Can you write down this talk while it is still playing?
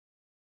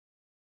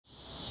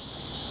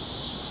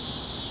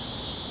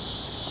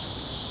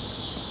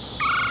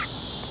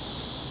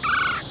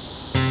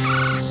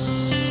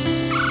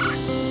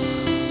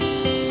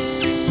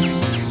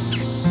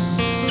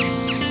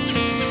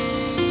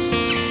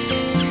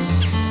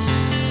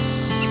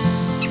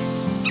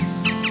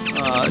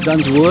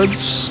Dunn's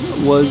Woods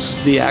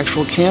was the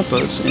actual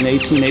campus in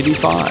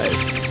 1885.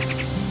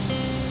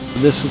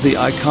 This is the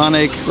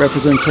iconic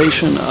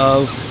representation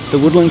of the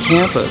woodland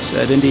campus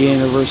at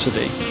Indiana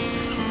University.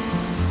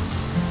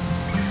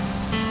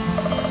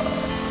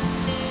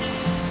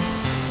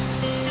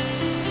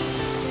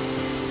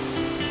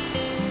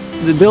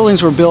 The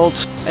buildings were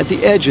built at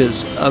the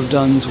edges of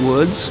Dunn's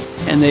Woods,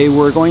 and they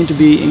were going to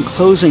be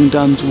enclosing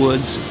Dunn's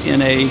Woods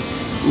in a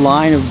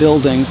line of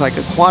buildings, like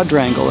a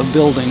quadrangle of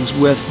buildings,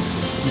 with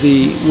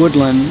the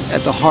woodland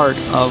at the heart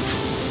of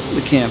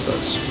the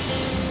campus.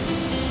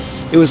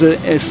 It was an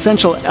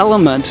essential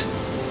element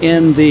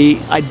in the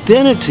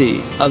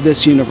identity of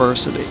this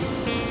university.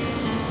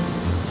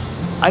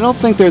 I don't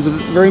think there's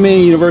very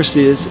many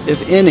universities,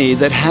 if any,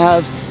 that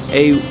have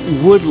a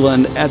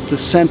woodland at the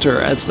center,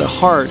 at the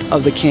heart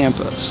of the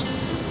campus.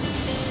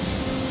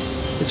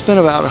 It's been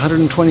about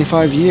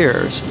 125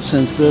 years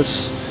since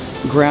this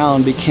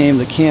ground became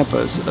the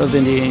campus of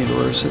Indiana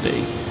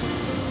University.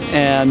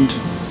 And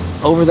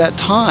over that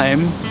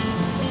time,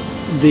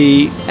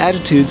 the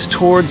attitudes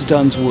towards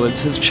Dunn's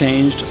Woods have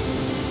changed.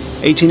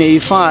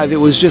 1885, it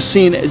was just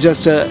seen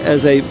just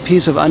as a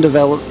piece of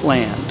undeveloped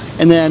land.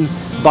 And then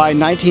by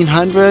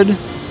 1900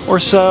 or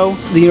so,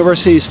 the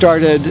university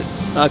started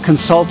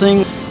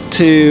consulting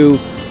to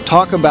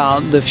talk about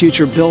the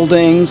future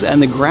buildings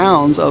and the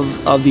grounds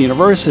of the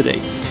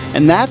university.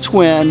 And that's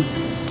when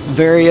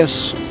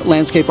various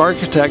landscape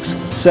architects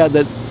said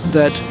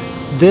that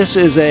this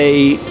is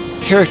a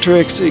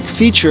characteristic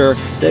feature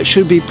that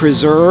should be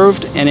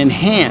preserved and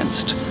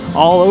enhanced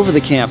all over the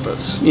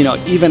campus, you know,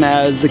 even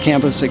as the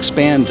campus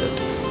expanded.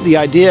 The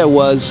idea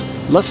was,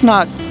 let's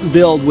not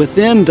build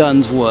within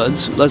Dunn's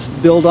Woods, let's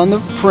build on the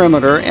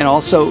perimeter and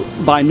also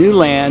buy new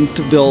land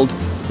to build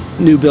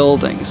new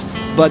buildings.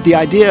 But the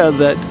idea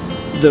that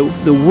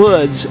the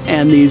woods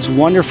and these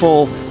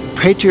wonderful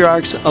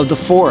patriarchs of the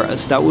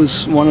forest, that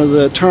was one of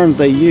the terms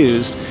they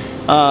used,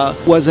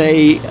 was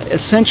a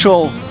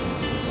essential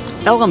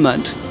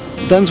element.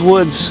 Dunn's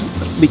Woods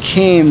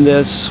became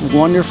this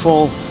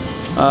wonderful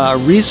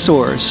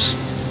resource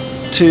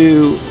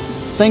to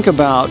think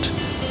about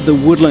the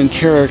woodland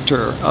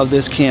character of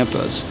this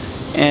campus,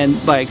 and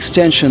by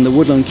extension the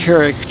woodland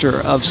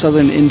character of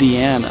southern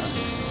Indiana.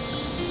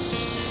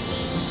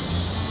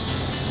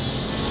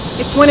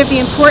 It's one of the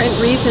important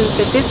reasons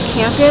that this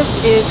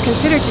campus is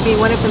considered to be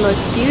one of the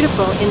most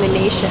beautiful in the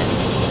nation.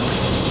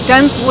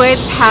 Dunn's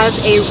Woods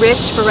has a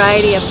rich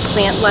variety of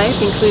plant life,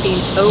 including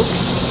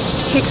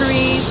oaks,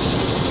 hickories,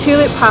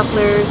 tulip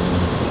poplars,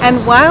 and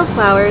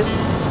wildflowers.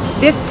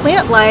 This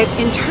plant life,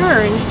 in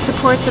turn,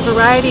 supports a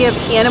variety of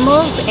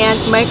animals and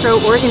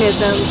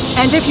microorganisms,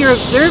 and if you're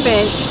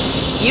observant,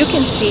 you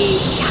can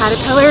see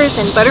caterpillars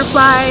and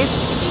butterflies,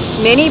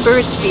 many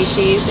bird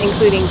species,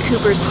 including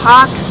Cooper's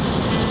hawks,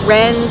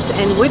 wrens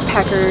and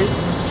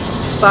woodpeckers,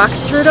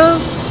 box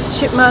turtles,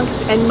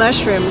 chipmunks, and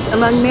mushrooms,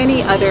 among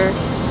many other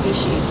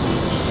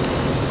species.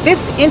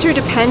 This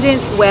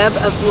interdependent web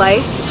of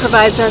life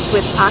provides us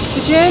with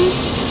oxygen,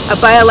 a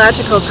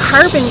biological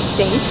carbon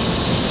sink,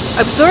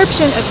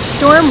 absorption of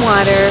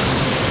stormwater,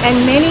 and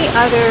many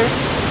other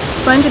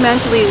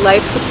fundamentally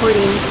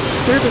life-supporting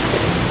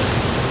services.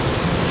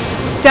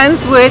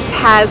 Dunn's Woods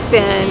has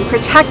been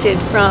protected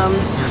from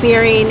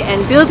clearing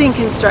and building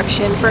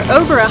construction for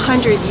over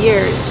 100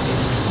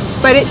 years,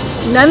 but it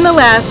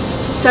nonetheless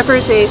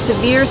suffers a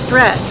severe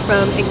threat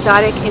from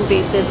exotic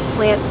invasive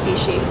plant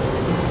species.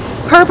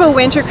 Purple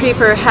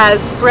Wintercreeper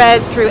has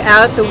spread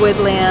throughout the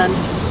woodland,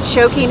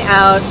 choking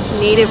out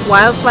native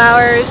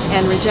wildflowers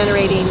and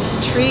regenerating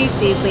tree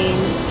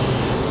seedlings.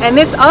 And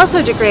this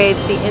also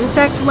degrades the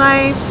insect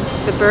life,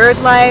 the bird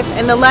life,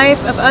 and the life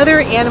of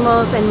other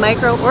animals and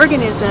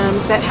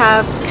microorganisms that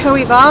have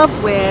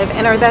co-evolved with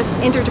and are thus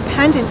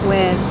interdependent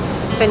with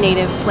the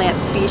native plant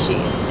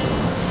species.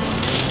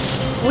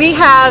 We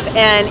have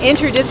an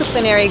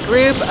interdisciplinary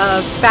group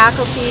of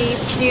faculty,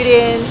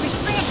 students,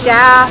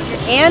 staff,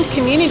 and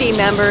community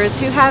members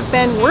who have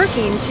been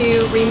working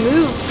to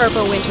remove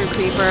Purple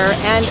Wintercreeper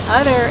and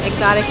other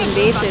exotic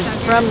invasives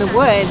from the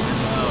woods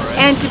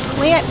and to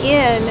plant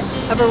in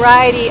a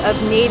variety of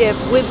native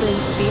woodland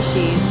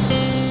species.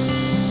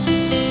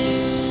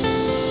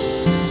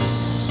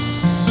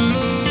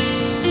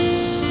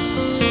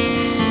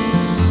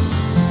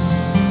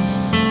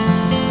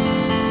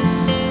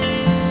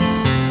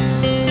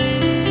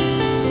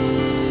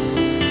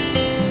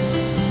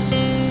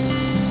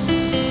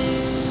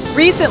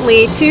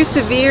 Recently, 2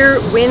 severe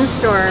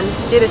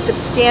windstorms did a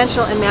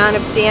substantial amount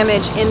of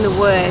damage in the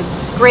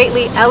woods,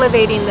 greatly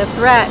elevating the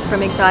threat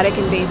from exotic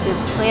invasive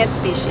plant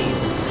species.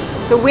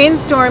 The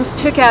windstorms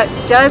took out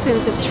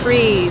dozens of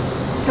trees,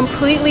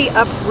 completely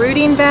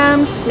uprooting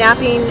them,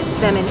 snapping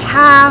them in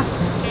half,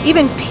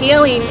 even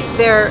peeling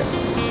their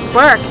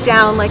bark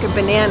down like a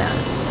banana.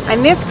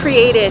 And this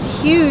created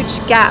huge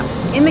gaps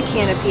in the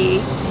canopy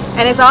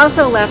and has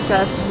also left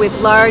us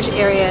with large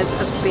areas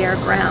of bare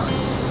ground.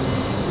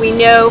 We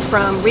know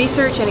from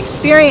research and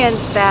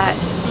experience that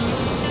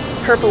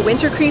Purple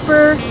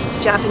Wintercreeper,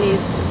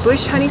 Japanese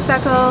bush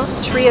honeysuckle,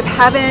 tree of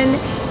heaven,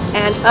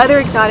 and other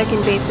exotic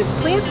invasive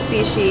plant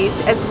species,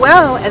 as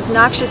well as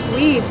noxious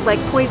weeds like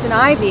poison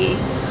ivy,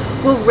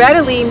 will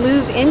readily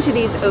move into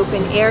these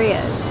open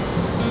areas.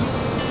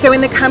 So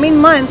in the coming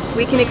months,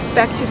 we can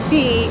expect to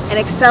see an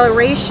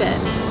acceleration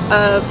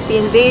of the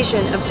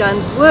invasion of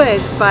Dunn's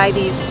woods by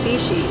these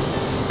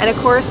species and a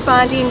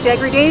corresponding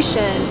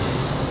degradation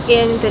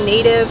in the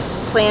native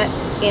plant,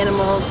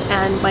 animals,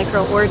 and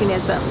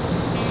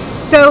microorganisms.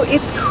 So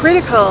it's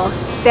critical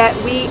that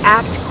we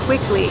act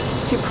quickly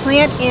to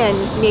plant in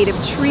native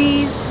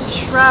trees,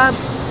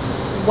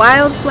 shrubs,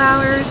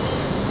 wildflowers,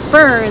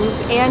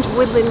 ferns, and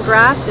woodland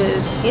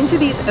grasses into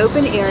these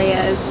open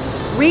areas,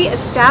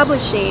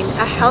 re-establishing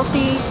a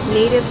healthy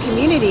native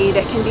community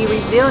that can be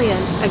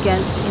resilient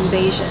against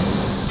invasion.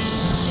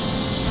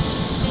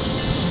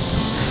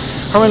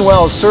 Herman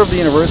Wells served the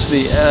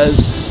university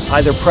as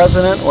either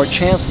president or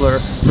chancellor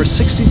for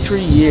 63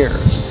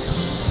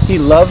 years. He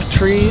loved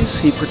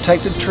trees, he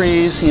protected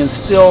trees, he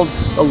instilled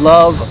the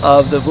love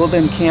of the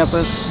woodland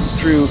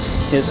campus through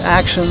his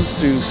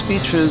actions, through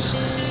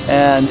speeches,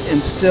 and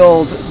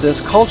instilled this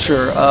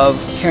culture of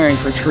caring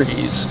for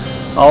trees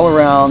all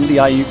around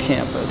the IU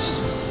campus.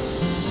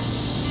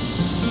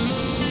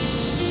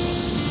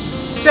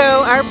 So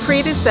our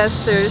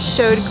predecessors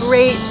showed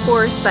great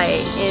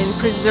foresight in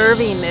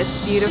preserving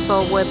this beautiful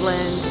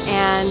woodland,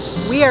 and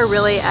we are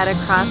really at a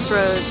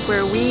crossroads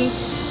where we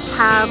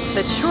have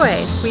the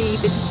choice,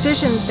 the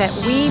decisions that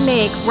we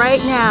make right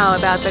now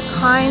about the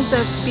kinds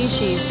of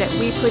species that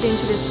we put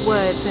into this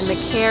woods and the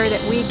care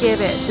that we give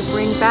it to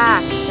bring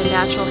back the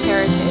natural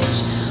heritage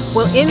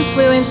will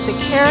influence the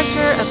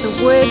character of the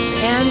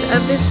woods and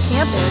of this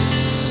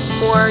campus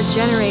for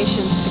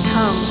generations to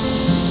come.